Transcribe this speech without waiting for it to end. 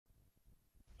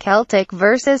Celtic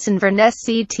vs Inverness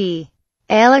CT.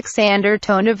 Aleksandar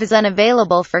Tonev is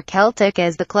unavailable for Celtic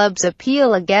as the club's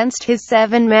appeal against his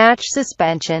 7-match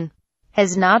suspension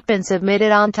has not been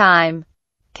submitted on time.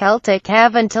 Celtic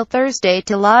have until Thursday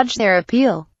to lodge their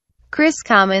appeal. Kris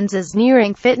Commons is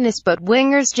nearing fitness, but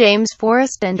wingers James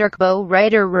Forrest and Derk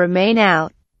Boerrigter remain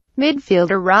out.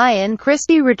 Midfielder Ryan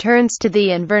Christie returns to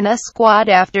the Inverness squad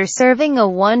after serving a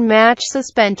 1-match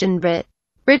suspension, but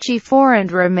Richie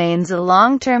Foran remains a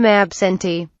long-term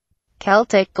absentee.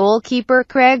 Celtic goalkeeper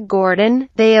Craig Gordon: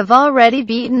 "They have already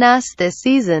beaten us this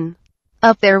season.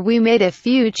 Up there we made a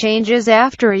few changes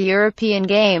after a European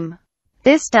game.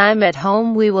 This time at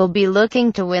home we will be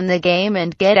looking to win the game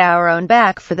and get our own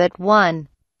back for that one.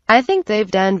 I think they've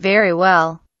done very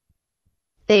well.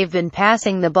 They've been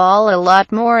passing the ball a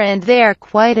lot more and they're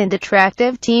quite an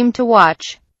attractive team to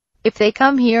watch. If they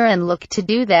come here and look to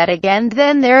do that again,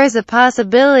 then there is a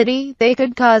possibility they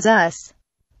could cause us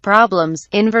problems."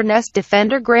 Inverness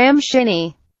defender Graham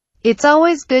Shinney: "It's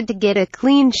always good to get a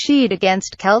clean sheet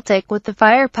against Celtic with the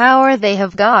firepower they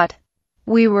have got.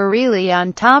 We were really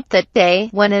on top that day,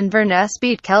 when Inverness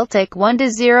beat Celtic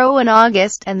 1-0 in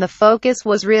August, and the focus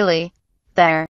was really there.